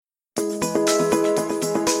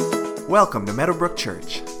Welcome to Meadowbrook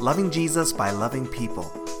Church, loving Jesus by loving people.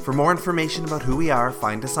 For more information about who we are,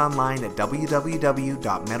 find us online at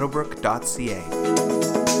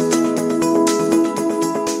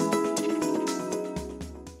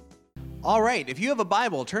www.meadowbrook.ca. All right, if you have a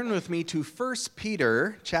Bible, turn with me to 1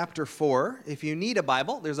 Peter chapter 4. If you need a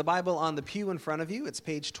Bible, there's a Bible on the pew in front of you. It's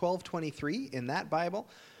page 1223 in that Bible.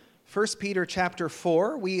 1 Peter chapter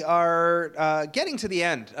 4, we are getting to the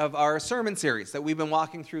end of our sermon series that we've been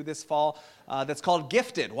walking through this fall that's called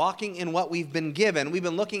Gifted, Walking in What We've Been Given. We've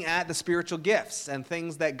been looking at the spiritual gifts and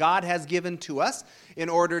things that God has given to us in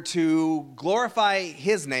order to glorify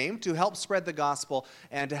His name, to help spread the gospel,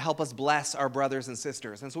 and to help us bless our brothers and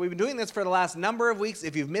sisters. And so we've been doing this for the last number of weeks.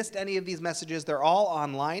 If you've missed any of these messages, they're all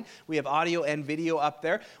online. We have audio and video up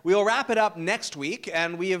there. We will wrap it up next week,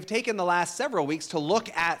 and we have taken the last several weeks to look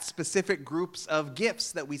at specific groups of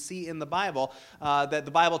gifts that we see in the Bible, that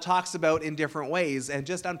the Bible talks about in different ways, and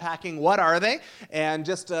just unpacking what are they, and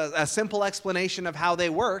just a simple explanation of how they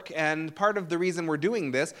work. And part of the reason we're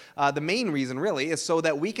doing this, the main reason really, is so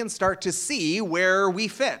that we can start to see where we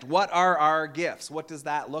fit. What are our gifts? What does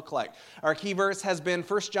that look like? Our key verse has been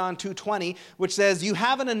 1 John 2:20, which says, "You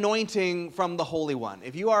have an anointing from the Holy One."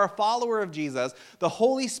 If you are a follower of Jesus, the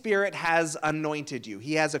Holy Spirit has anointed you.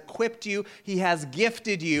 He has equipped you. He has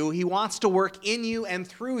gifted you. He wants to work in you and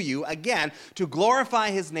through you, again, to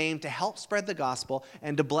glorify His name, to help spread the gospel,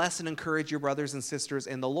 and to bless and encourage your brothers and sisters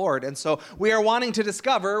in the Lord. And so we are wanting to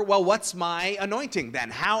discover, well, what's my anointing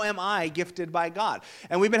then? How am I gifted by God?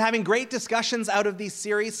 And we've been having great discussions out of these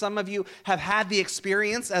series. Some of you have had the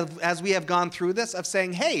experience of, as we have gone through this, of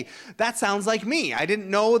saying, hey, that sounds like me. I didn't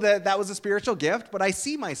know that that was a spiritual gift, but I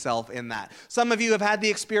see myself in that. Some of you have had the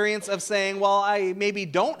experience of saying, well, I maybe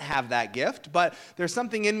don't have that gift, but there's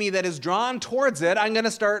something in me that is drawn towards it. I'm going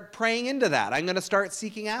to start praying into that. I'm going to start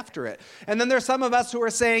seeking after it. And then there's some of us who are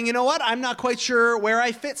saying, you know what, I'm not quite sure where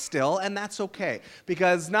I fit still, and that's okay,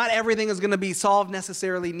 because not everything is going to be solved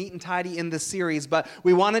necessarily neat and tidy in this series, but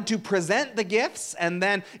we wanted to present the gifts, and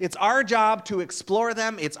then it's our job to explore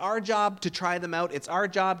them. It's our job to try them out. It's our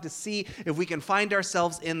job to see if we can find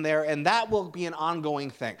ourselves in there, and that will be an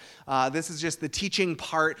ongoing thing. This is just the teaching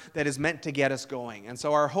part that is meant to get us going. And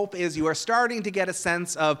so our hope is you are starting to get a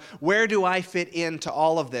sense of, where do I fit into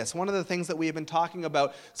all of this? One of the things that we have been talking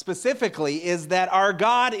about specifically is that our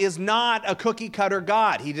God is not a cookie-cutter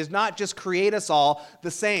God. He does not just create us all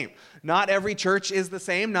the same. Not every church is the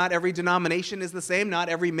same. Not every denomination is the same. Not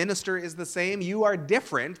every minister is the same. You are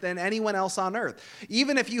different than anyone else on earth.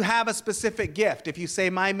 Even if you have a specific gift, if you say,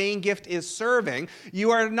 my main gift is serving, you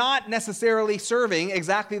are not necessarily serving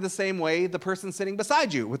exactly the same way the person sitting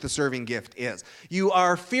beside you with the serving gift is. You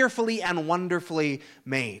are fearfully and wonderfully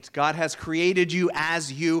made. God has created you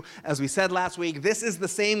as you. As we said last week, this is the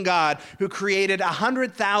same God who created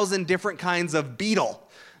 100,000 different kinds of beetle.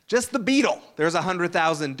 Just the beetle, there's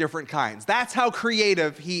 100,000 different kinds. That's how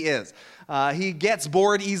creative He is. He gets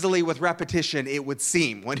bored easily with repetition, it would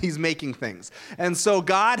seem, when He's making things. And so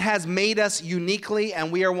God has made us uniquely,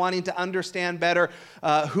 and we are wanting to understand better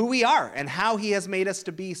who we are and how He has made us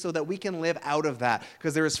to be, so that we can live out of that,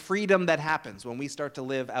 because there is freedom that happens when we start to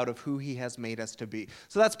live out of who He has made us to be.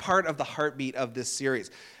 So that's part of the heartbeat of this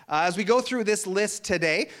series. As we go through this list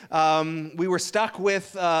today, we were stuck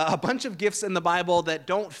with a bunch of gifts in the Bible that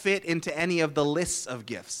don't fit into any of the lists of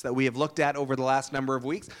gifts that we have looked at over the last number of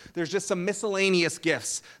weeks. There's just some miscellaneous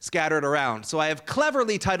gifts scattered around. So I have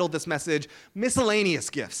cleverly titled this message, Miscellaneous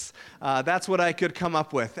Gifts. That's what I could come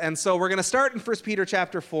up with. And so we're going to start in 1 Peter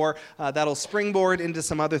chapter 4. That'll springboard into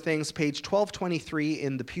some other things, page 1223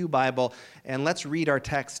 in the Pew Bible. And let's read our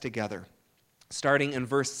text together, starting in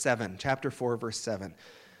verse 7, chapter 4, verse 7.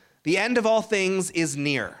 The end of all things is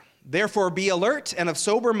near. Therefore be alert and of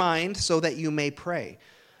sober mind, so that you may pray.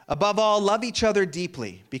 Above all, love each other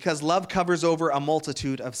deeply, because love covers over a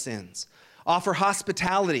multitude of sins. Offer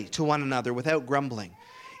hospitality to one another without grumbling.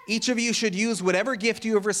 Each of you should use whatever gift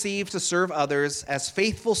you have received to serve others as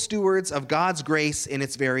faithful stewards of God's grace in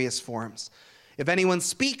its various forms. If anyone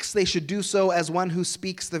speaks, they should do so as one who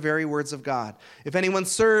speaks the very words of God. If anyone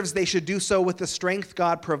serves, they should do so with the strength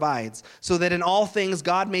God provides, so that in all things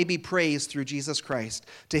God may be praised through Jesus Christ.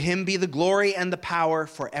 To Him be the glory and the power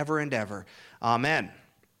forever and ever. Amen.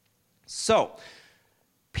 So,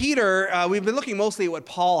 Peter, we've been looking mostly at what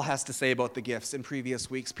Paul has to say about the gifts in previous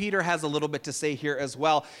weeks. Peter has a little bit to say here as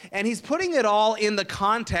well. And he's putting it all in the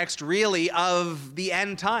context, really, of the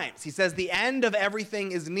end times. He says the end of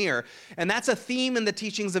everything is near. And that's a theme in the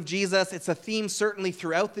teachings of Jesus. It's a theme certainly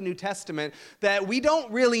throughout the New Testament that we don't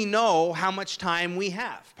really know how much time we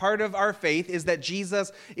have. Part of our faith is that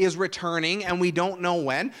Jesus is returning and we don't know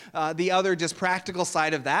when. The other just practical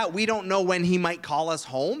side of that, we don't know when he might call us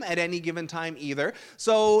home at any given time either.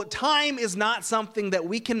 So time is not something that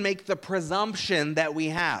we can make the presumption that we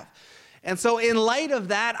have. And so in light of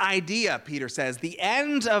that idea, Peter says, the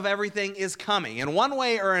end of everything is coming in one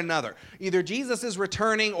way or another. Either Jesus is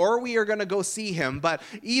returning or we are going to go see him, but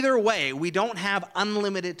either way, we don't have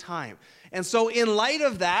unlimited time. And so in light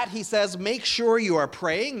of that, he says, make sure you are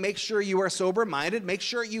praying, make sure you are sober-minded, make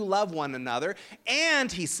sure you love one another, and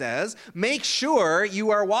he says, make sure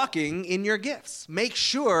you are walking in your gifts. Make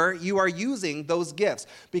sure you are using those gifts,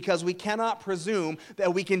 because we cannot presume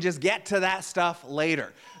that we can just get to that stuff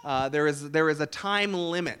later. There is a time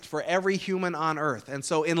limit for every human on earth. And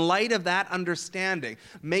so in light of that understanding,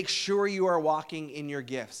 make sure you are walking in your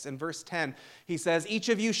gifts. In verse 10, he says, each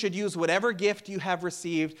of you should use whatever gift you have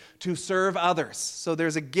received to serve others. So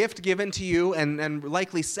there's a gift given to you, and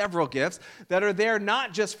likely several gifts, that are there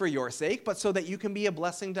not just for your sake, but so that you can be a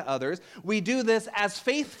blessing to others. We do this as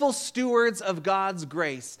faithful stewards of God's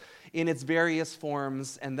grace in its various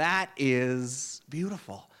forms, and that is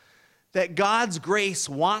beautiful. That God's grace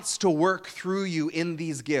wants to work through you in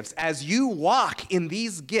these gifts. As you walk in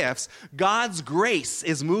these gifts, God's grace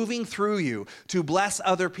is moving through you to bless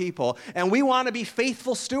other people. And we want to be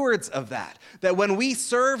faithful stewards of that. That when we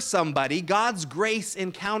serve somebody, God's grace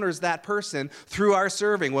encounters that person through our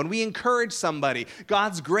serving. When we encourage somebody,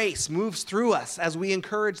 God's grace moves through us as we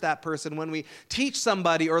encourage that person. When we teach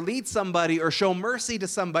somebody or lead somebody or show mercy to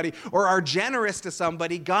somebody or are generous to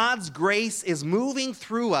somebody, God's grace is moving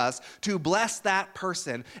through us to bless that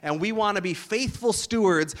person. And we want to be faithful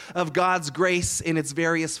stewards of God's grace in its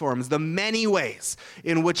various forms, the many ways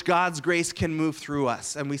in which God's grace can move through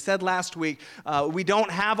us. And we said last week, we don't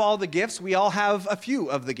have all the gifts. We all have a few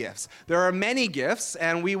of the gifts. There are many gifts,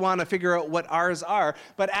 and we want to figure out what ours are.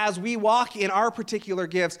 But as we walk in our particular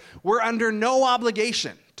gifts, we're under no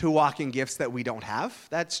obligation to walk in gifts that we don't have.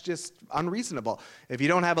 That's just unreasonable. If you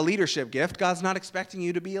don't have a leadership gift, God's not expecting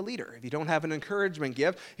you to be a leader. If you don't have an encouragement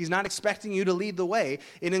gift, he's not expecting you to lead the way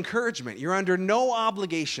in encouragement. You're under no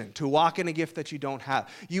obligation to walk in a gift that you don't have.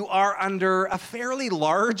 You are under a fairly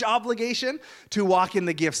large obligation to walk in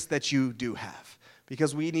the gifts that you do have.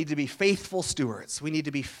 Because we need to be faithful stewards. We need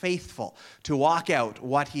to be faithful to walk out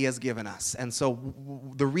what he has given us. And so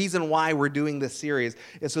the reason why we're doing this series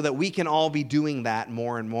is so that we can all be doing that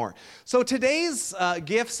more and more. So today's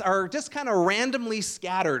gifts are just kind of randomly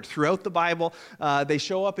scattered throughout the Bible. They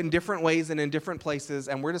show up in different ways and in different places,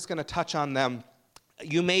 and we're just going to touch on them.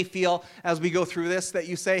 You may feel as we go through this that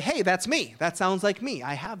you say, hey, that's me. That sounds like me.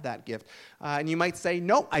 I have that gift. And you might say,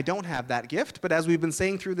 no, I don't have that gift. But as we've been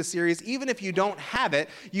saying through the series, even if you don't have it,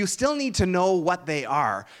 you still need to know what they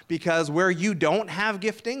are. Because where you don't have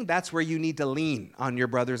gifting, that's where you need to lean on your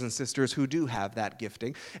brothers and sisters who do have that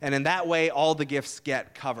gifting. And in that way, all the gifts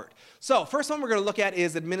get covered. So first one we're going to look at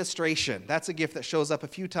is administration. That's a gift that shows up a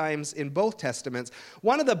few times in both Testaments.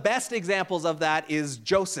 One of the best examples of that is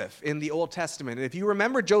Joseph in the Old Testament. And if you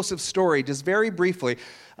remember Joseph's story, just very briefly,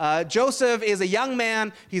 Joseph is a young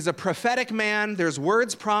man. He's a prophetic man. There's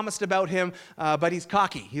words promised about him, but he's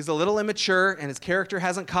cocky. He's a little immature, and his character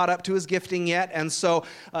hasn't caught up to his gifting yet. And so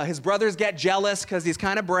his brothers get jealous because he's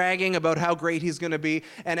kind of bragging about how great he's going to be.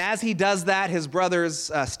 And as he does that, his brothers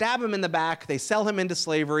stab him in the back. They sell him into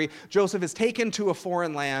slavery. Joseph is taken to a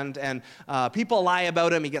foreign land, and people lie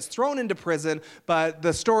about him. He gets thrown into prison. But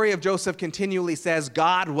the story of Joseph continually says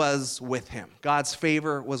God was with him. God's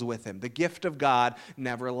favor was with him. The gift of God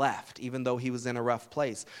never left, even though he was in a rough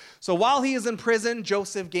place. So while he is in prison,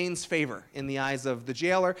 Joseph gains favor in the eyes of the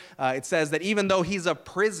jailer. It says that even though he's a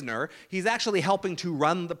prisoner, he's actually helping to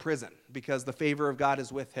run the prison because the favor of God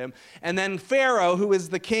is with him. And then Pharaoh, who is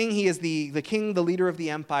the king, he is the king, the leader of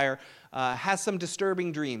the empire, has some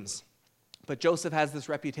disturbing dreams. But Joseph has this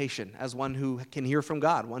reputation as one who can hear from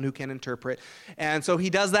God, one who can interpret. And so he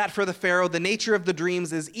does that for the Pharaoh. The nature of the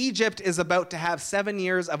dreams is Egypt is about to have 7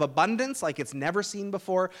 years of abundance like it's never seen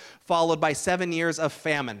before, followed by 7 years of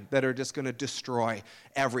famine that are just going to destroy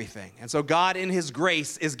everything. And so God, in his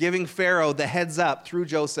grace, is giving Pharaoh the heads up through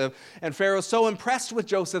Joseph. And Pharaoh's so impressed with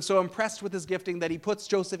Joseph, so impressed with his gifting, that he puts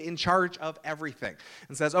Joseph in charge of everything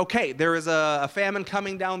and says, okay, there is a famine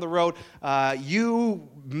coming down the road. You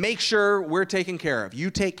make sure we're taken care of.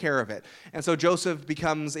 You take care of it. And so Joseph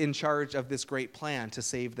becomes in charge of this great plan to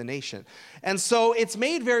save the nation. And so it's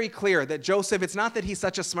made very clear that Joseph, it's not that he's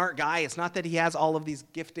such a smart guy, it's not that he has all of these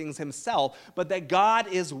giftings himself, but that God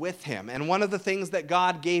is with him. And one of the things that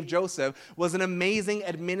God gave Joseph was an amazing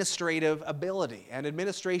administrative ability. And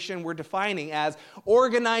administration we're defining as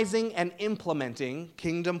organizing and implementing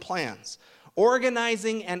kingdom plans.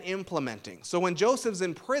 Organizing and implementing. So when Joseph's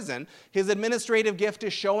in prison, his administrative gift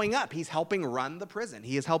is showing up. He's helping run the prison.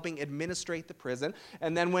 He is helping administrate the prison.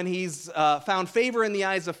 And then when he's found favor in the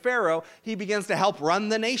eyes of Pharaoh, he begins to help run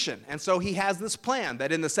the nation. And so he has this plan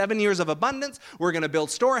that in the 7 years of abundance, we're going to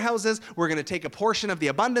build storehouses. We're going to take a portion of the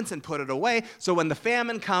abundance and put it away. So when the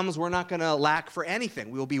famine comes, we're not going to lack for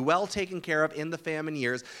anything. We will be well taken care of in the famine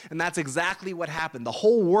years. And that's exactly what happened. The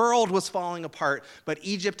whole world was falling apart, but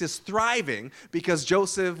Egypt is thriving because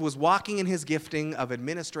Joseph was walking in his gifting of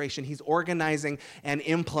administration. He's organizing and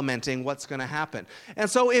implementing what's going to happen. And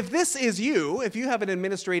so if this is you, if you have an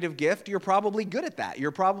administrative gift, you're probably good at that. You're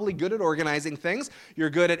probably good at organizing things. You're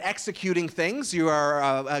good at executing things. You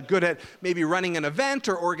are good at maybe running an event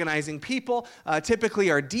or organizing people. Typically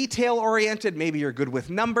are detail-oriented. Maybe you're good with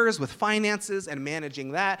numbers, with finances, and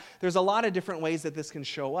managing that. There's a lot of different ways that this can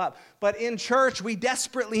show up. But in church, we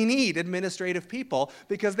desperately need administrative people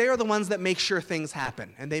because they are the ones that make sure things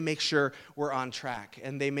happen, and they make sure we're on track,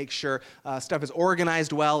 and they make sure stuff is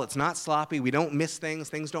organized well, it's not sloppy, we don't miss things,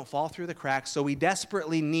 things don't fall through the cracks. So we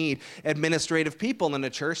desperately need administrative people in a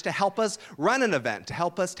church to help us run an event, to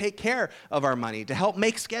help us take care of our money, to help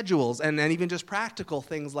make schedules, and even just practical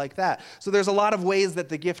things like that. So there's a lot of ways that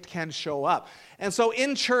the gift can show up. And so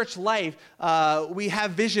in church life, we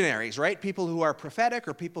have visionaries, right? People who are prophetic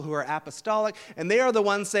or people who are apostolic, and they are the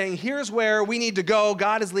ones saying, here's where we need to go.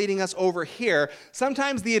 God is leading us over here.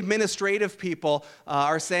 Sometimes the administrative people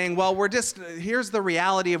are saying, well, here's the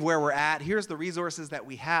reality of where we're at. Here's the resources that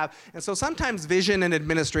we have. And so sometimes vision and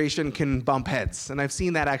administration can bump heads. And I've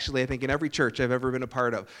seen that actually, I think, in every church I've ever been a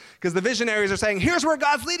part of. Because the visionaries are saying, here's where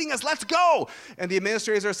God's leading us. Let's go. And the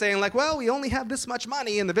administrators are saying, like, well, we only have this much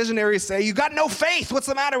money. And the visionaries say, you got no faith. What's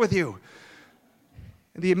the matter with you?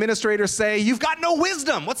 And the administrators say, you've got no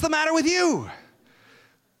wisdom. What's the matter with you?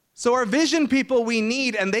 So our vision people we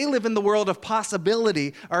need, and they live in the world of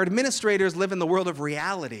possibility. Our administrators live in the world of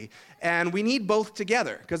reality. And we need both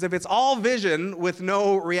together. Because if it's all vision with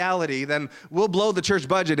no reality, then we'll blow the church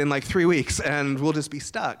budget in like 3 weeks, and we'll just be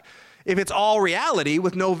stuck. If it's all reality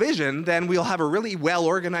with no vision, then we'll have a really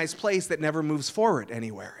well-organized place that never moves forward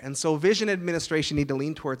anywhere. And so vision and administration need to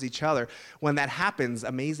lean towards each other. When that happens,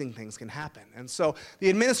 amazing things can happen. And so the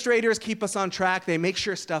administrators keep us on track. They make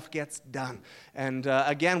sure stuff gets done. And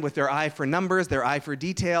again, with their eye for numbers, their eye for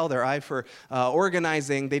detail, their eye for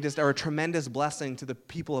organizing, they just are a tremendous blessing to the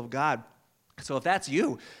people of God. So if that's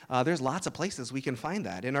you, there's lots of places we can find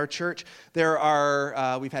that. In our church,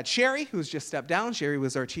 we've had Sherry, who's just stepped down. Sherry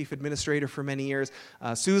was our chief administrator for many years.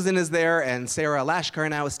 Susan is there, and Sarah Lashkar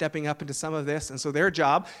now is stepping up into some of this. And so their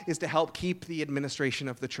job is to help keep the administration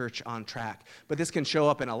of the church on track. But this can show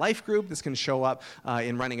up in a life group. This can show up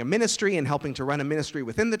in running a ministry and helping to run a ministry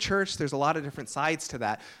within the church. There's a lot of different sides to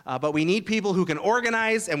that. But we need people who can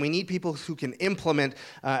organize, and we need people who can implement.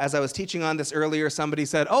 As I was teaching on this earlier, somebody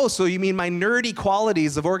said, oh, so you mean my nerdy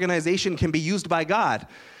qualities of organization can be used by God?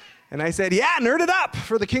 And I said, yeah, nerd it up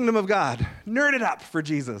for the kingdom of God. Nerd it up for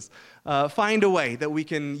Jesus. Find a way that we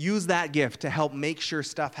can use that gift to help make sure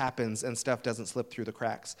stuff happens and stuff doesn't slip through the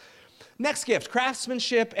cracks. Next gift,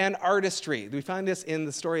 craftsmanship and artistry. We find this in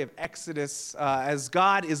the story of Exodus as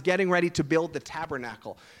God is getting ready to build the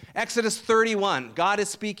tabernacle. Exodus 31, God is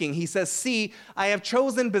speaking. He says, see, I have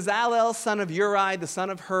chosen Bezalel, son of Uri, the son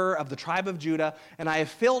of Hur, of the tribe of Judah, and I have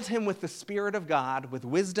filled him with the Spirit of God, with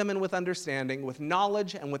wisdom and with understanding, with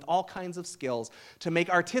knowledge and with all kinds of skills, to make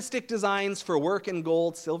artistic designs for work in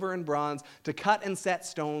gold, silver, and bronze, to cut and set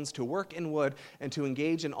stones, to work in wood, and to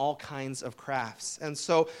engage in all kinds of crafts. And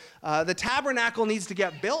so the tabernacle needs to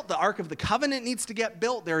get built. The Ark of the Covenant needs to get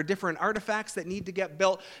built. There are different artifacts that need to get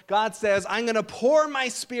built. God says, I'm going to pour my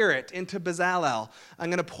Spirit into Bezalel. I'm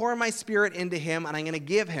going to pour my Spirit into him, and I'm going to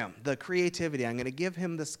give him the creativity. I'm going to give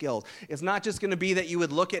him the skills. It's not just going to be that you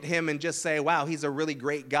would look at him and just say, wow, he's a really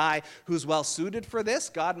great guy who's well suited for this.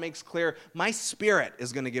 God makes clear, my Spirit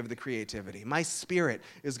is going to give the creativity. My Spirit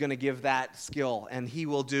is going to give that skill, and he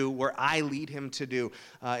will do where I lead him to do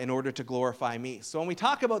in order to glorify me. So when we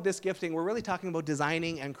talk about this gifting, we're really talking about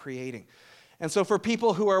designing and creating. And so for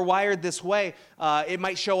people who are wired this way, it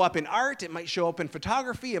might show up in art, it might show up in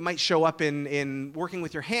photography, it might show up in working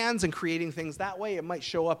with your hands and creating things that way. It might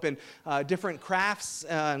show up in different crafts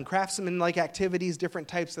and craftsman-like activities, different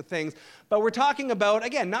types of things. But we're talking about,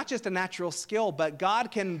 again, not just a natural skill, but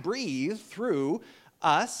God can breathe through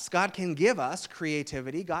us. God can give us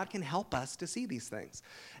creativity. God can help us to see these things.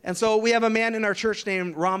 And so we have a man in our church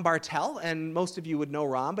named Ron Bartel, and most of you would know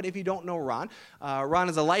Ron, but if you don't know Ron, Ron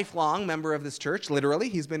is a lifelong member of this church, literally.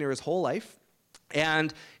 He's been here his whole life.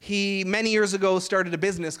 And he, many years ago, started a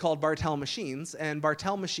business called Bartel Machines, and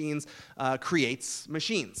Bartel Machines creates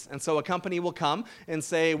machines. And so a company will come and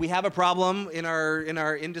say, we have a problem in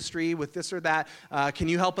our industry with this or that. Can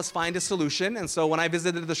you help us find a solution? And so when I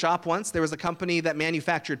visited the shop once, there was a company that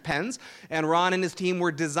manufactured pens, and Ron and his team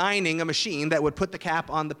were designing a machine that would put the cap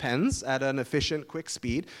on the pens at an efficient, quick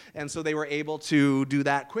speed. And so they were able to do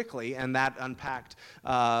that quickly, and that unpacked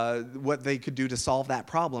what they could do to solve that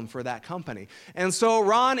problem for that company. And so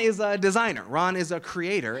Ron is a designer. Ron is a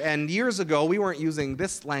creator. And years ago, we weren't using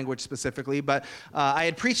this language specifically, but I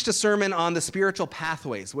had preached a sermon on the spiritual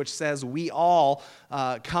pathways, which says we all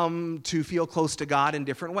come to feel close to God in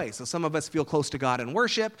different ways. So some of us feel close to God in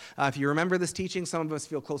worship. If you remember this teaching, some of us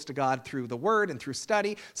feel close to God through the Word and through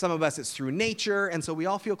study. Some of us it's through nature. And so we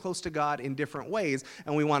all feel close to God in different ways,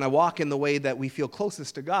 and we want to walk in the way that we feel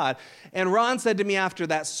closest to God. And Ron said to me after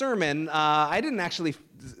that sermon, I didn't actually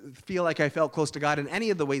feel like I felt close to God in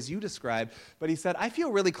any of the ways you described, but he said, I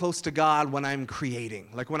feel really close to God when I'm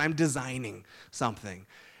creating, like when I'm designing something.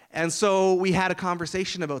 And so we had a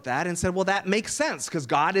conversation about that and said, well, that makes sense because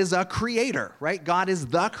God is a creator, right? God is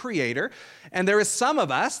the creator. And there is some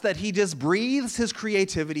of us that he just breathes his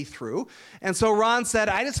creativity through. And so Ron said,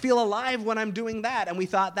 I just feel alive when I'm doing that. And we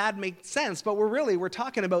thought that made sense. But we're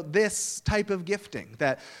talking about this type of gifting,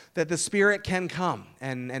 that the Spirit can come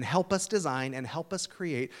and help us design and help us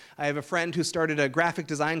create. I have a friend who started a graphic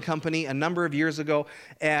design company a number of years ago,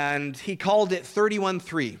 and he called it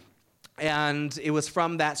 31:3. And it was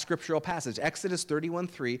from that scriptural passage, Exodus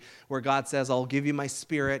 31:3, where God says, I'll give you my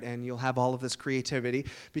Spirit and you'll have all of this creativity,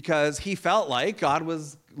 because he felt like God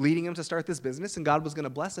was leading him to start this business and God was going to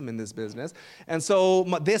bless him in this business. And so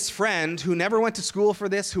this friend who never went to school for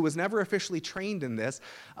this, who was never officially trained in this,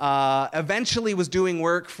 eventually was doing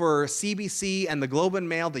work for CBC and the Globe and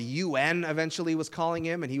Mail. The UN eventually was calling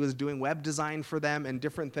him, and he was doing web design for them and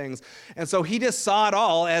different things. And so he just saw it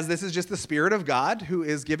all as this is just the Spirit of God who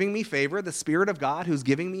is giving me favor, the Spirit of God who's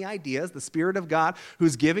giving me ideas, the Spirit of God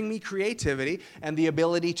who's giving me creativity and the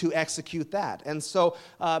ability to execute that. And so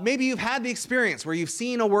maybe you've had the experience where you've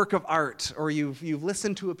seen a work of art, or you've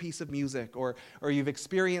listened to a piece of music, or you've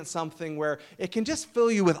experienced something where it can just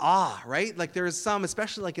fill you with awe, right? Like there's some,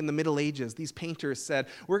 especially like in the Middle Ages, these painters said,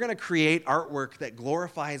 we're going to create artwork that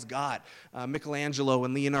glorifies God. Michelangelo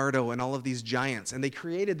and Leonardo and all of these giants. And they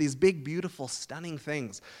created these big, beautiful, stunning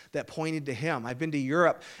things that pointed to him. I've been to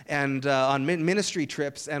Europe and on ministry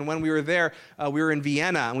trips, and when we were there, we were in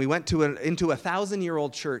Vienna, and we went into a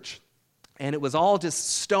 1,000-year-old church. And it was all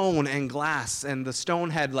just stone and glass, and the stone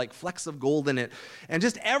had like flecks of gold in it, and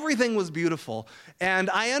just everything was beautiful. And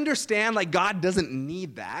I understand, like, God doesn't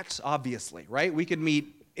need that, obviously, right? We could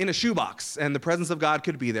meet in a shoebox, and the presence of God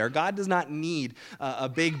could be there. God does not need a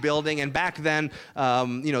big building. And back then,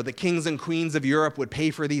 the kings and queens of Europe would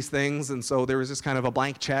pay for these things, and so there was just kind of a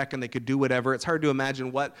blank check, and they could do whatever. It's hard to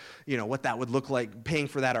imagine what that would look like paying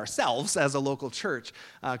for that ourselves as a local church,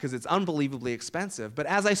 because it's unbelievably expensive. But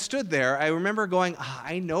as I stood there, I remember going,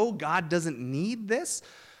 I know God doesn't need this,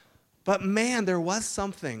 but man, there was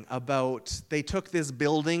something about they took this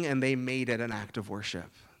building and they made it an act of worship.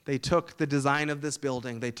 They took the design of this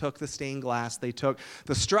building, they took the stained glass, they took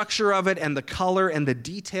the structure of it and the color and the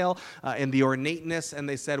detail and the ornateness, and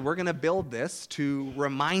they said, we're going to build this to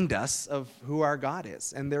remind us of who our God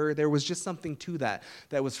is. And there was just something to that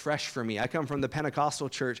was fresh for me. I come from the Pentecostal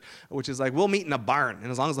church, which is like, we'll meet in a barn,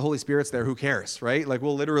 and as long as the Holy Spirit's there, who cares, right? Like,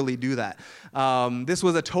 we'll literally do that. This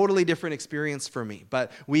was a totally different experience for me,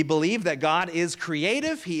 but we believe that God is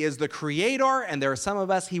creative, he is the creator, and there are some of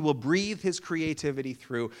us he will breathe his creativity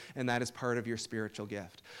through, and that is part of your spiritual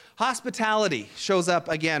gift. Hospitality shows up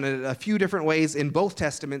again in a few different ways in both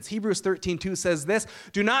Testaments. Hebrews 13:2 says this,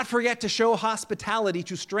 do not forget to show hospitality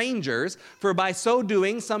to strangers, for by so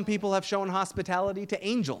doing, some people have shown hospitality to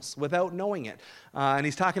angels without knowing it. And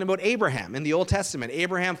he's talking about Abraham in the Old Testament.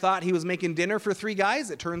 Abraham thought he was making dinner for 3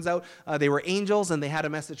 guys. It turns out they were angels, and they had a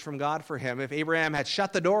message from God for him. If Abraham had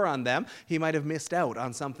shut the door on them, he might have missed out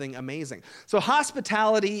on something amazing. So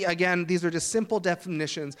hospitality, again, these are just simple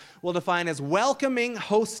definitions, we'll define as welcoming,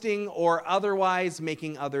 hosting, or otherwise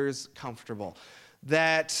making others comfortable.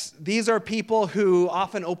 that these are people who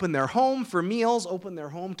often open their home for meals, open their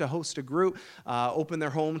home to host a group, open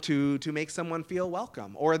their home to make someone feel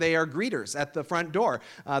welcome. Or they are greeters at the front door,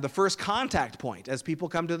 the first contact point as people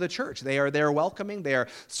come to the church. They are there welcoming. They are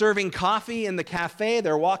serving coffee in the cafe.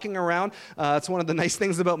 They're walking around. It's one of the nice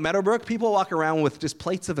things about Meadowbrook. People walk around with just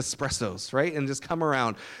plates of espressos, right? And just come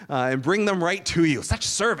around and bring them right to you. Such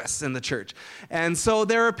service in the church. And so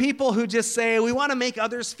there are people who just say, we want to make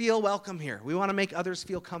others feel welcome here. We want to make others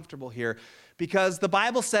feel comfortable here, because the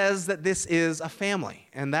Bible says that this is a family,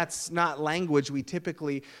 and that's not language we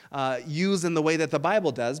typically use in the way that the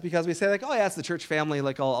Bible does, because we say like, oh yeah, it's the church family,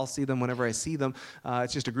 like I'll see them whenever I see them.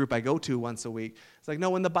 It's just a group I go to once a week. It's like,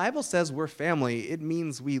 no, when the Bible says we're family, it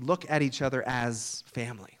means we look at each other as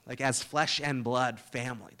family, like as flesh and blood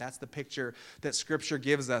family. That's the picture that Scripture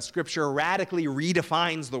gives us. Scripture radically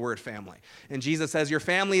redefines the word family. And Jesus says your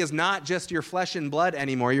family is not just your flesh and blood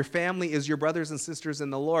anymore. Your family is your brothers and sisters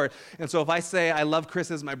in the Lord. And so if I say I love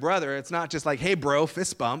Chris as my brother, it's not just like, hey bro,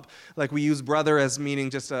 fist bump, like we use brother as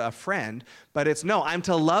meaning just a friend, but it's no, I'm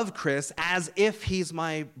to love Chris as if he's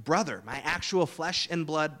my brother, my actual flesh and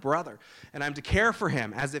blood brother. And I'm to care for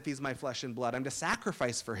him as if he's my flesh and blood. I'm to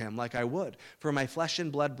sacrifice for him like I would for my flesh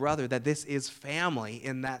and blood brother, that this is family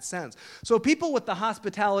in that sense. So people with the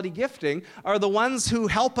hospitality gifting are the ones who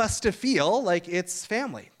help us to feel like it's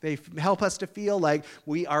family. They help us to feel like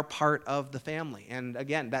we are part of the family. And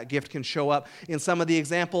again, that gift can show up in some of the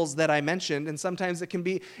examples that I mentioned, and sometimes it can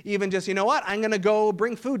be even just, you know what, I'm going to go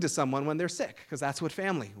bring food to someone when they're sick, because that's what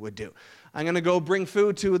family would do. I'm going to go bring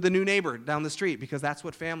food to the new neighbor down the street, because that's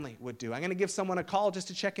what family would do. I'm going to give someone a call just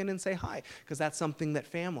to check in and say hi, because that's something that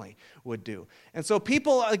family would do. And so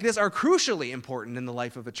people like this are crucially important in the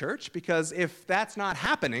life of a church, because if that's not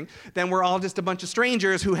happening, then we're all just a bunch of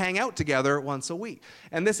strangers who hang out together once a week.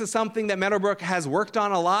 And this is something that Meadowbrook has worked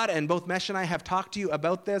on a lot, and both Mesh and I have talked to you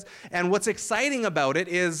about this. And what's exciting about it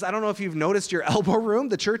is, I don't know if you've noticed your elbow room,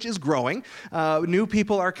 the church is growing. New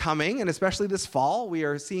people are coming, and especially this fall, we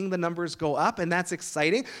are seeing the numbers go up, and that's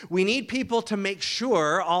exciting. We need people to make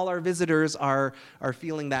sure all our visitors are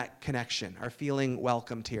feeling that connection, are feeling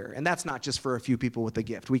welcomed here. And that's not just for a few people with a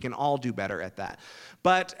gift. We can all do better at that.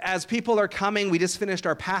 But as people are coming, we just finished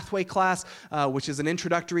our Pathway class, which is an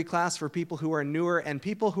introductory class for people who are newer, and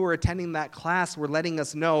people who are attending that class were letting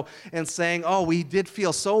us know and saying, oh, we did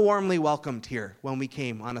feel so warmly welcomed here when we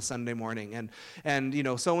came on a Sunday morning. And you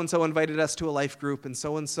know, so-and-so invited us to a life group, and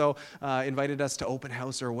so-and-so invited us to open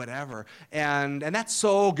house or whatever. And that's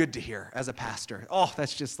so good to hear as a pastor. Oh,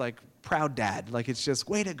 that's just like proud dad. Like, it's just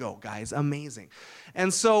way to go, guys. Amazing.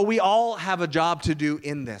 And so we all have a job to do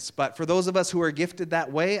in this. But for those of us who are gifted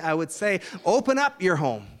that way, I would say open up your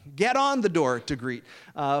home. Get on the door to greet.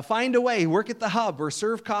 Find a way. Work at the hub or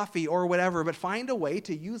serve coffee or whatever. But find a way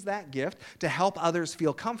to use that gift to help others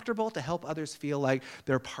feel comfortable, to help others feel like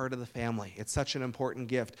they're part of the family. It's such an important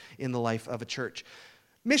gift in the life of a church.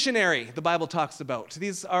 Missionary, the Bible talks about.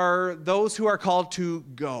 These are those who are called to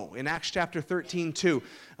go. In Acts chapter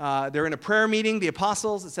 13:2, they're in a prayer meeting, the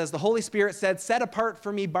apostles. It says, the Holy Spirit said, set apart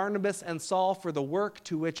for me Barnabas and Saul for the work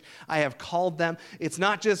to which I have called them. It's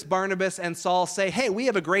not just Barnabas and Saul say, hey, we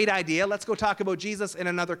have a great idea. Let's go talk about Jesus in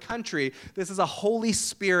another country. This is a Holy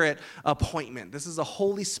Spirit appointment. This is a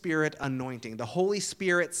Holy Spirit anointing. The Holy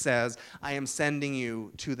Spirit says, I am sending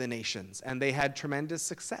you to the nations. And they had tremendous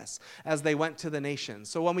success as they went to the nations.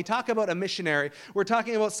 So when we talk about a missionary, we're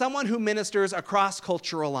talking about someone who ministers across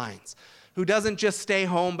cultural lines, who doesn't just stay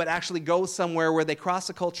home, but actually goes somewhere where they cross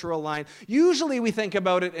a cultural line. Usually we think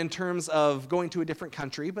about it in terms of going to a different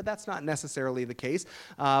country, but that's not necessarily the case.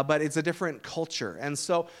 But it's a different culture. And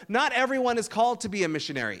so not everyone is called to be a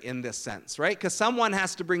missionary in this sense, right? Because someone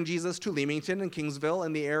has to bring Jesus to Leamington and Kingsville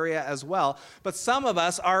and the area as well. But some of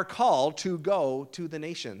us are called to go to the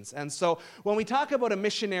nations. And so when we talk about a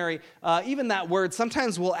missionary, even that word,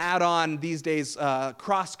 sometimes we'll add on these days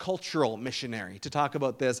cross-cultural missionary to talk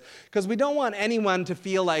about this, because we don't want anyone to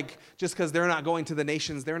feel like just because they're not going to the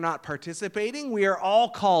nations, they're not participating. We are all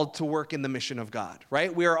called to work in the mission of God,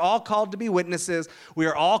 right? We are all called to be witnesses. We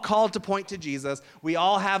are all called to point to Jesus. We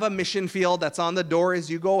all have a mission field that's on the door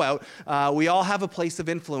as you go out. We all have a place of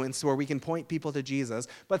influence where we can point people to Jesus.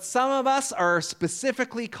 But some of us are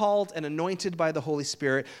specifically called and anointed by the Holy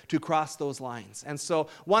Spirit to cross those lines. And so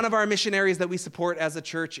one of our missionaries that we support as a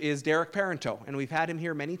church is Derek Parento, and we've had him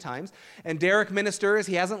here many times. And Derek ministers.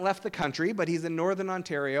 He hasn't left the country, but he's in Northern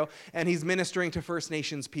Ontario, and he's ministering to First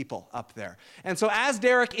Nations people up there. And so as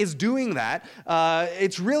Derek is doing that,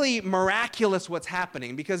 it's really miraculous what's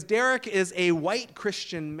happening, because Derek is a white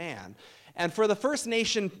Christian man. And for the First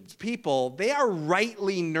Nation people, they are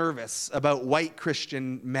rightly nervous about white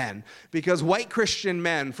Christian men, because white Christian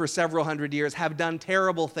men for several hundred years have done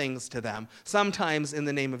terrible things to them, sometimes in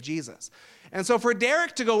the name of Jesus. And so for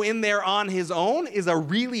Derek to go in there on his own is a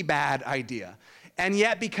really bad idea. And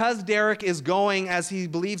yet, because Derek is going as he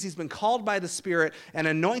believes he's been called by the Spirit and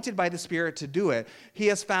anointed by the Spirit to do it, he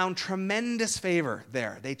has found tremendous favor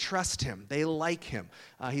there. They trust him. They like him.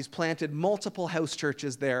 He's planted multiple house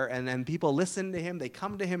churches there, and people listen to him. They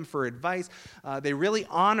come to him for advice. They really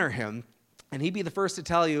honor him. And he'd be the first to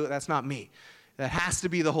tell you, that's not me. That has to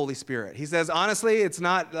be the Holy Spirit. He says, honestly, it's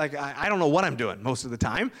not like, I don't know what I'm doing most of the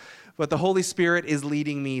time, but the Holy Spirit is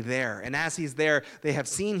leading me there. And as he's there, they have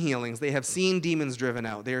seen healings. They have seen demons driven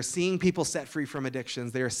out. They are seeing people set free from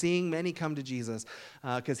addictions. They are seeing many come to Jesus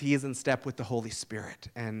because he is in step with the Holy Spirit.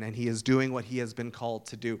 And he is doing what he has been called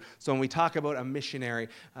to do. So when we talk about a missionary,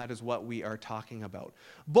 that is what we are talking about.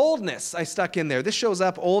 Boldness, I stuck in there. This shows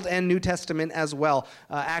up Old and New Testament as well.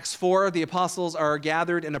 Acts 4, the apostles are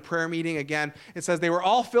gathered in a prayer meeting again. It says they were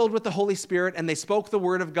all filled with the Holy Spirit and they spoke the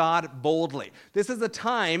word of God boldly. This is a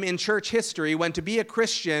time in church history when to be a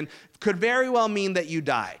Christian could very well mean that you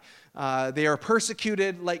die. They are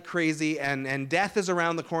persecuted like crazy, and death is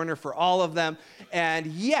around the corner for all of them. And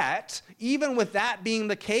yet, even with that being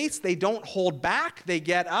the case, they don't hold back. They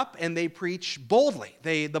get up and they preach boldly.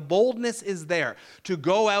 The boldness is there to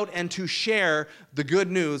go out and to share the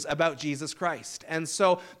good news about Jesus Christ. And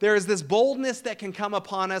so there is this boldness that can come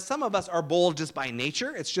upon us. Some of us are bold just by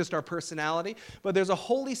nature. It's just our personality. But there's a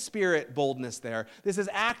Holy Spirit boldness there. This is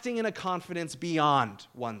acting in a confidence beyond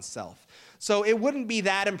oneself. So it wouldn't be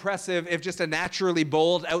that impressive if just a naturally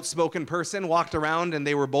bold, outspoken person walked around and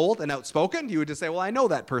they were bold and outspoken. You would just say, well, I know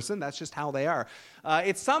that person. That's just how they are.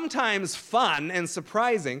 It's sometimes fun and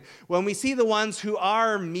surprising when we see the ones who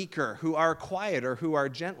are meeker, who are quieter, who are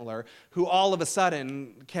gentler, who all of a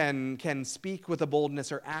sudden can speak with a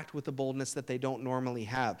boldness or act with a boldness that they don't normally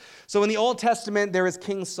have. So in the Old Testament, there is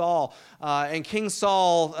King Saul. And King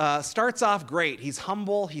Saul starts off great. He's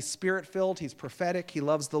humble, he's spirit-filled, he's prophetic, he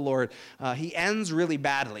loves the Lord. He ends really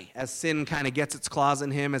badly as sin kind of gets its claws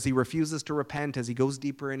in him, as he refuses to repent, as he goes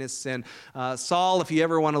deeper in his sin. Saul, if you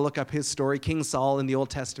ever want to look up his story, King Saul in the Old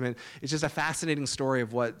Testament, it's just a fascinating story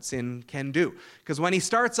of what sin can do. Because when he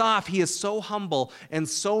starts off, he is so humble and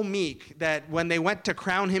so meek that when they went to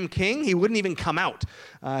crown him king, he wouldn't even come out.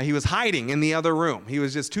 He was hiding in the other room. He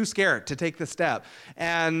was just too scared to take the step.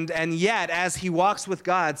 And yet, as he walks with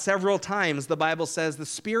God, several times the Bible says the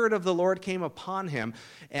Spirit of the Lord came upon him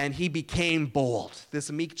and he became bold.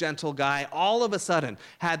 This meek, gentle guy all of a sudden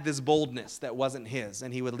had this boldness that wasn't his,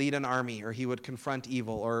 and he would lead an army or he would confront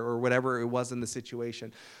evil or whatever it was in the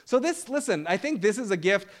situation. So listen, I think this is a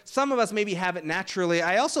gift. Some of us maybe have it naturally.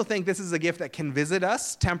 I also think this is a gift that can visit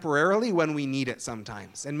us temporarily when we need it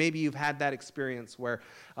sometimes. And maybe you've had that experience where,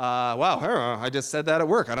 wow, I just said that at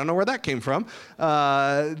work. I don't know where that came from.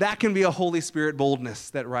 That can be a Holy Spirit boldness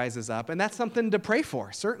that rises up. And that's something to pray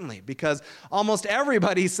for, certainly, because almost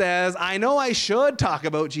everybody says, I know I should talk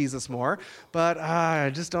about Jesus more, but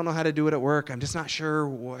I just don't know how to do it at work. I'm just not sure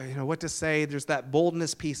what to say. There's that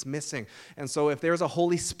boldness piece missing. And so if there's a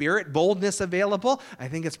Holy Spirit boldness available, I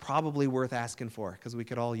think it's probably worth asking for, because we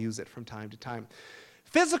could all use it from time to time.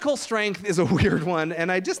 Physical strength is a weird one,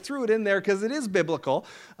 and I just threw it in there because it is biblical.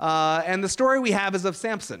 And the story we have is of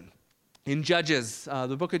Samson in Judges,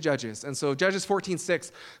 the book of Judges. And so Judges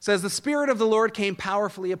 14:6 says, the Spirit of the Lord came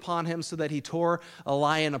powerfully upon him so that he tore a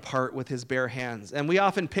lion apart with his bare hands. And we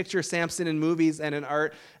often picture Samson in movies and in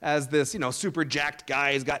art as this, super jacked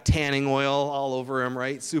guy. He's got tanning oil all over him,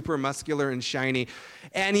 right? Super muscular and shiny.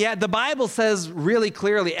 And yet the Bible says really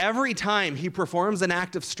clearly, every time he performs an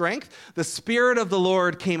act of strength, the Spirit of the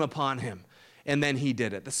Lord came upon him. And then he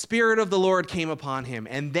did it. The Spirit of the Lord came upon him,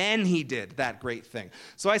 and then he did that great thing.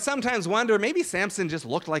 So I sometimes wonder, maybe Samson just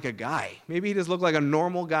looked like a guy. Maybe he just looked like a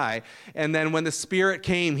normal guy. And then when the Spirit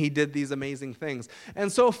came, he did these amazing things.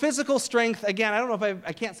 And so physical strength, again, I don't know if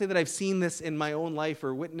I can't say that I've seen this in my own life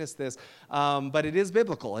or witnessed this, but it is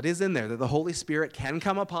biblical. It is in there that the Holy Spirit can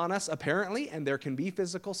come upon us, apparently, and there can be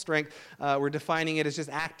physical strength. We're defining it as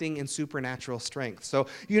just acting in supernatural strength. So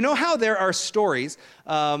you know how there are stories.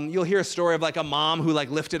 You'll hear a story of like a mom who like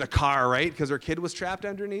lifted a car, right? Because her kid was trapped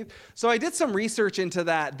underneath. So I did some research into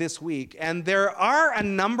that this week, and there are a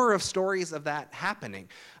number of stories of that happening.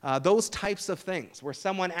 Those types of things where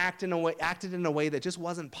someone acted in a way that just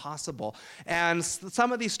wasn't possible. And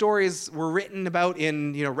some of these stories were written about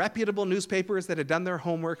in reputable newspapers that had done their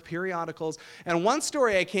homework, periodicals. And one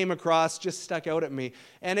story I came across just stuck out at me.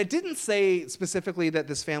 And it didn't say specifically that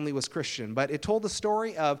this family was Christian, but it told the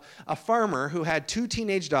story of a farmer who had two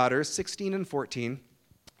teenage daughters, 16 and 14.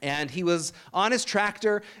 And he was on his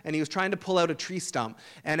tractor, and he was trying to pull out a tree stump.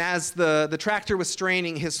 And as the tractor was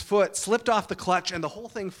straining, his foot slipped off the clutch, and the whole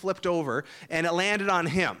thing flipped over, and it landed on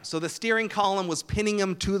him. So the steering column was pinning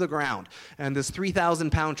him to the ground, and this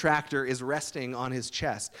 3,000-pound tractor is resting on his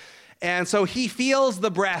chest. And so he feels the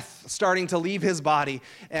breath starting to leave his body,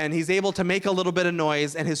 and he's able to make a little bit of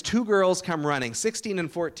noise, and his two girls come running, 16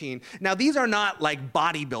 and 14. Now, these are not like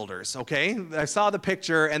bodybuilders, okay? I saw the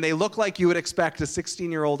picture, and they look like you would expect a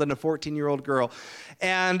 16-year-old and a 14-year-old girl.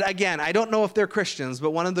 And again, I don't know if they're Christians, but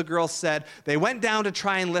one of the girls said they went down to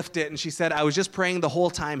try and lift it, and she said, I was just praying the whole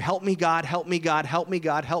time, help me, God, help me, God, help me,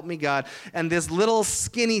 God, help me, God. And this little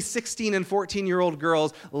skinny 16 and 14-year-old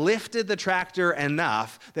girls lifted the tractor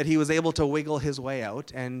enough that he was able to wiggle his way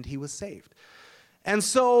out, and he was saved. And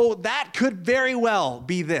so that could very well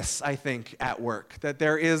be this, I think, at work, that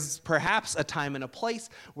there is perhaps a time and a place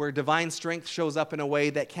where divine strength shows up in a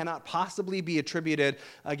way that cannot possibly be attributed,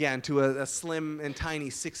 again, to a slim and tiny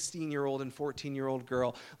 16-year-old and 14-year-old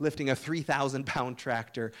girl lifting a 3,000-pound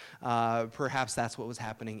tractor. Perhaps that's what was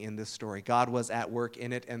happening in this story. God was at work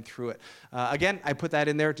in it and through it. Again, I put that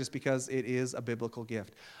in there just because it is a biblical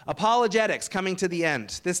gift. Apologetics, coming to the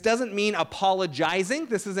end. This doesn't mean apologizing.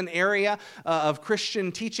 This is an area of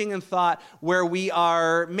Christian teaching and thought where we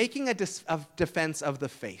are making a defense of the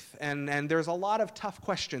faith. And there's a lot of tough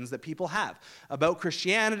questions that people have about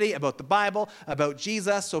Christianity, about the Bible, about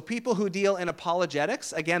Jesus. So people who deal in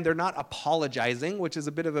apologetics, again, they're not apologizing, which is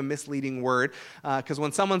a bit of a misleading word, because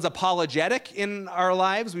when someone's apologetic in our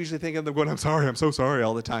lives, we usually think of them going, I'm sorry, I'm so sorry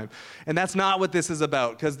all the time. And that's not what this is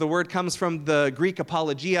about, because the word comes from the Greek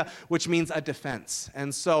apologia, which means a defense.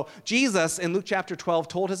 And so Jesus, in Luke chapter 12,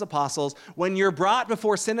 told his apostles, when you're brought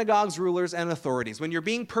before synagogues, rulers, and authorities, when you're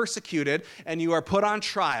being persecuted and you are put on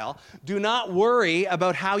trial, do not worry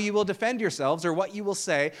about how you will defend yourselves or what you will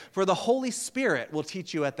say, for the Holy Spirit will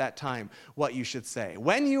teach you at that time what you should say.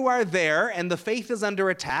 When you are there and the faith is under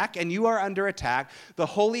attack and you are under attack, the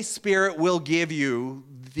Holy Spirit will give you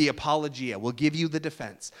the apologia, will give you the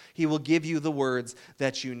defense. He will give you the words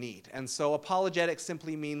that you need. And so apologetics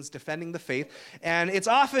simply means defending the faith, and it's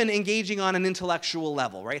often engaging on an intellectual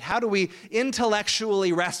level, right? How do we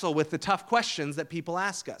intellectually wrestle with the tough questions that people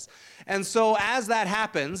ask us? And so as that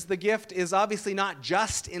happens, the gift is obviously not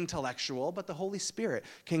just intellectual, but the Holy Spirit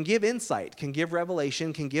can give insight, can give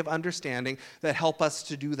revelation, can give understanding that help us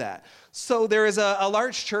to do that. So there is a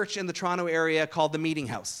large church in the Toronto area called the Meeting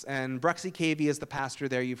House, and Bruxy Cavey is the pastor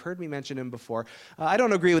there. You've heard me mention him before. I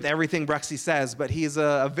don't agree with everything Bruxy says, but he's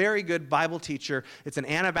a very good Bible teacher. It's an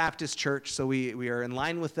Anabaptist church, so we are in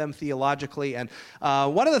line with them theologically. And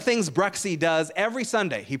one of the things Bruxy does every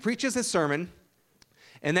Sunday, he preaches his sermon,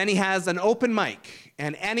 and then he has an open mic,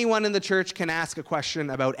 and anyone in the church can ask a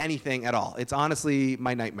question about anything at all. It's honestly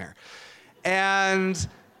my nightmare. And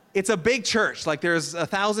it's a big church. Like there's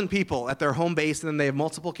 1,000 people at their home base, and then they have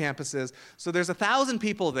multiple campuses. So there's 1,000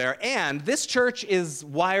 people there. And this church is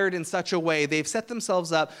wired in such a way, they've set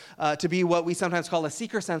themselves up to be what we sometimes call a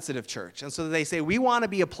seeker-sensitive church. And so they say, we want to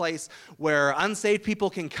be a place where unsaved people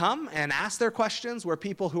can come and ask their questions, where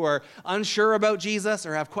people who are unsure about Jesus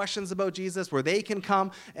or have questions about Jesus, where they can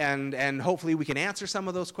come and hopefully we can answer some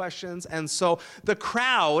of those questions. And so the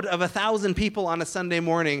crowd of 1,000 people on a Sunday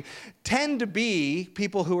morning tend to be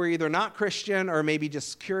people who are either not Christian or maybe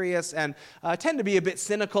just curious, and tend to be a bit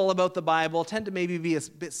cynical about the Bible, tend to maybe be a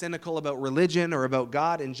bit cynical about religion or about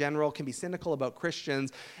God in general, can be cynical about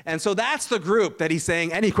Christians. And so that's the group that he's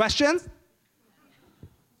saying, any questions?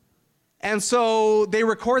 And so they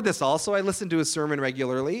record this all, so I listen to his sermon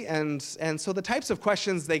regularly, and so the types of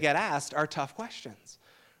questions they get asked are tough questions,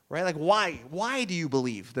 right? Like, why do you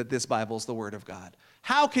believe that this Bible is the Word of God?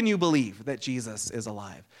 How can you believe that Jesus is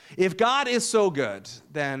alive? If God is so good,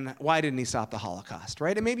 then why didn't he stop the Holocaust,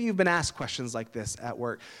 right? And maybe you've been asked questions like this at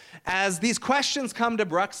work. As these questions come to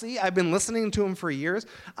Bruxy, I've been listening to him for years.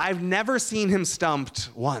 I've never seen him stumped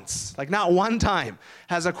once. Like not one time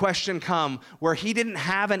has a question come where he didn't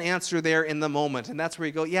have an answer there in the moment. And that's where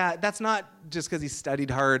you go, yeah, that's not just because he studied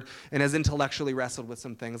hard and has intellectually wrestled with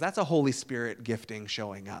some things. That's a Holy Spirit gifting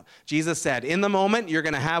showing up. Jesus said, in the moment, you're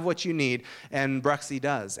going to have what you need, and Bruxy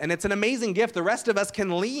does. And it's an amazing gift. The rest of us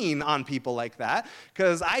can lean on people like that,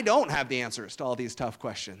 because I don't have the answers to all these tough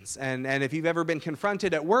questions. And if you've ever been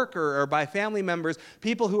confronted at work or by family members,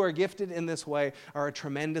 people who are gifted in this way are a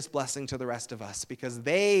tremendous blessing to the rest of us, because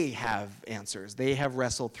they have answers they have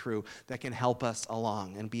wrestled through that can help us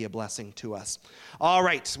along and be a blessing to us. All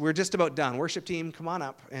right, we're just about done. Worship team, come on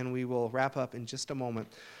up, and we will wrap up in just a moment.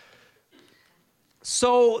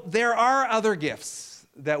 So there are other gifts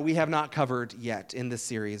that we have not covered yet in this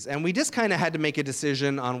series, and we just kind of had to make a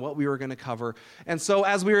decision on what we were going to cover. And so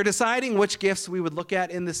as we were deciding which gifts we would look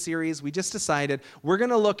at in this series, we just decided we're going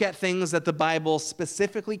to look at things that the Bible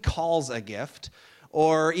specifically calls a gift,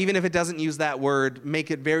 or even if it doesn't use that word,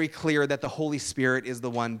 make it very clear that the Holy Spirit is the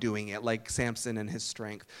one doing it, like Samson and his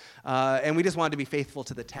strength. And we just wanted to be faithful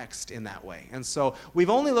to the text in that way. And so we've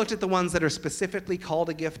only looked at the ones that are specifically called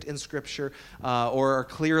a gift in Scripture, or are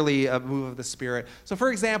clearly a move of the Spirit. So for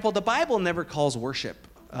example, the Bible never calls worship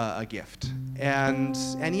a gift. And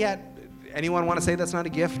yet, anyone want to say that's not a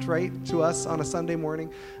gift, right, to us on a Sunday morning?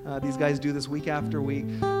 These guys do this week after week.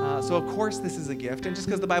 So of course this is a gift. And just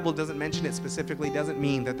because the Bible doesn't mention it specifically doesn't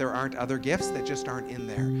mean that there aren't other gifts that just aren't in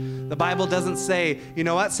there. The Bible doesn't say, you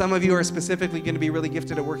know what, some of you are specifically going to be really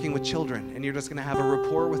gifted at working with children, and you're just going to have a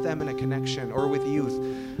rapport with them and a connection, or with youth.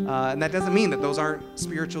 And that doesn't mean that those aren't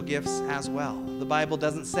spiritual gifts as well. The Bible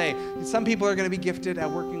doesn't say some people are going to be gifted at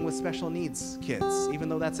working with special needs kids, even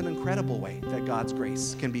though that's an incredible way that God's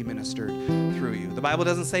grace can be ministered through you. The Bible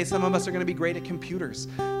doesn't say some of us are going to be great at computers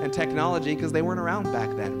and technology, because they weren't around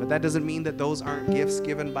back then. But that doesn't mean that those aren't gifts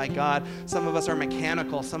given by God. Some of us are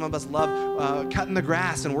mechanical. Some of us love cutting the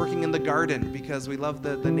grass and working in the garden because we love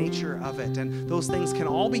the nature of it. And those things can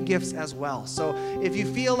all be gifts as well. So if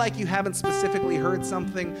you feel like you haven't specifically heard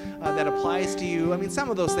something that applies to you, I mean, some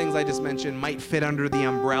of those things I just mentioned might fit under the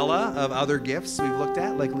umbrella of other gifts we've looked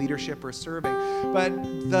at, like leadership or serving. But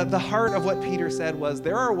the heart of what Peter said was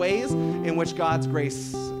there are ways in which God's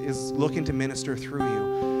grace is looking to minister through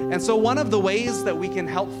you. And so one of the ways that we can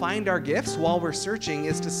help find our gifts while we're searching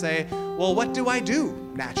is to say, well, what do I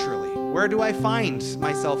do naturally? Where do I find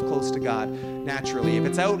myself close to God naturally? If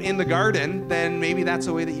it's out in the garden, then maybe that's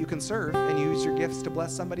a way that you can serve and use your gifts to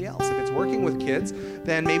bless somebody else. If it's working with kids,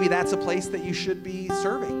 then maybe that's a place that you should be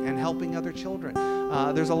serving and helping other children.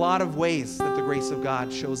 There's a lot of ways that the grace of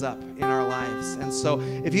God shows up in our lives. And so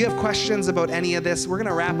if you have questions about any of this, we're going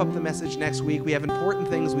to wrap up the message next week. We have important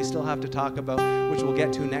things we still have to talk about, which we'll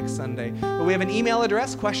get to next Sunday. But we have an email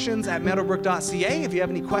address, questions@meadowbrook.ca. If you have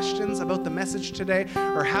any questions about the message today,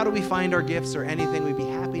 or how do we find our gifts or anything, we'd be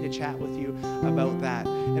happy to chat with you about that.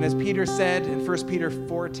 And as Peter said in 1 Peter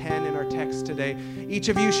 4:10 in our text today, each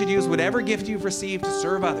of you should use whatever gift you've received to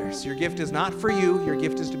serve others. Your gift is not for you. Your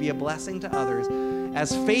gift is to be a blessing to others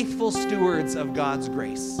as faithful stewards of God's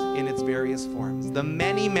grace in its various forms. The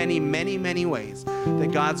many, many, many, many ways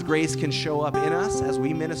that God's grace can show up in us as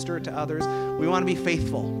we minister to others, we want to be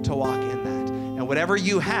faithful to walk in that. And whatever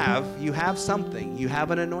you have something. You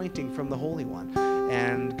have an anointing from the Holy One.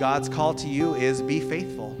 And God's call to you is be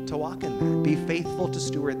faithful to walk in that. Be faithful to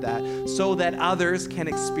steward that so that others can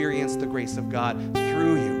experience the grace of God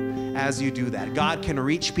through you as you do that. God can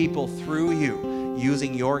reach people through you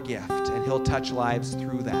using your gift, and He'll touch lives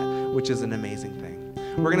through that, which is an amazing thing.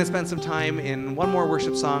 We're going to spend some time in one more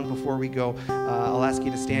worship song before we go. I'll ask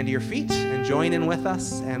you to stand to your feet and join in with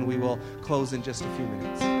us, and we will close in just a few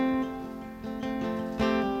minutes.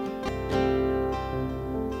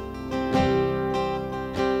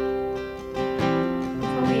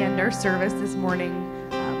 Service this morning,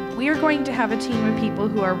 we are going to have a team of people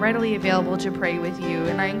who are readily available to pray with you,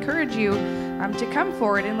 and I encourage you to come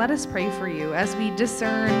forward and let us pray for you as we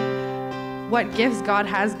discern what gifts God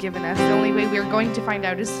has given us. The only way we are going to find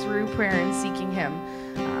out is through prayer and seeking Him.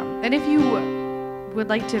 And if you would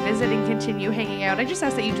like to visit and continue hanging out, I just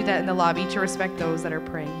ask that you do that in the lobby to respect those that are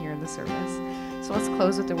praying here in the service. So let's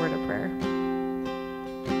close with the word of prayer.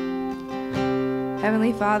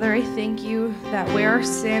 Heavenly Father, I thank you that where our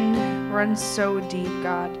sin runs so deep,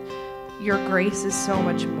 God, your grace is so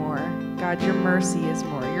much more. God, your mercy is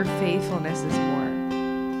more. Your faithfulness is more.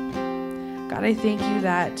 God, I thank you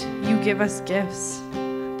that you give us gifts,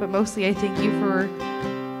 but mostly I thank you for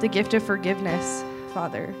the gift of forgiveness,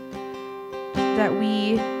 Father, that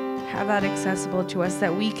we have that accessible to us,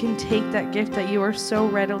 that we can take that gift that you are so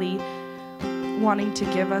readily wanting to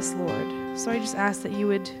give us, Lord. So I just ask that you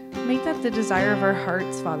would make that the desire of our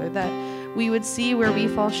hearts, Father, that we would see where we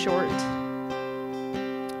fall short,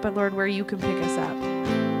 but Lord, where you can pick us up.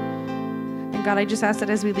 And And God, I just ask that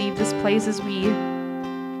as we leave this place, as we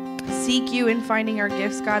seek you in finding our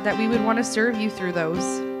gifts, God, that we would want to serve you through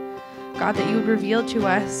those. God, that you would reveal to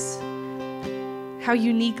us how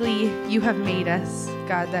uniquely you have made us,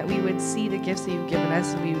 God, that we would see the gifts that you've given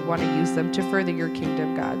us and we would want to use them to further your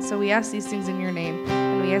kingdom, God. So we ask these things in your name,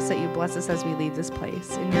 and we ask that you bless us as we leave this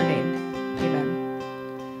place. In your name,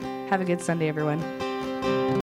 amen. Have a good Sunday, everyone.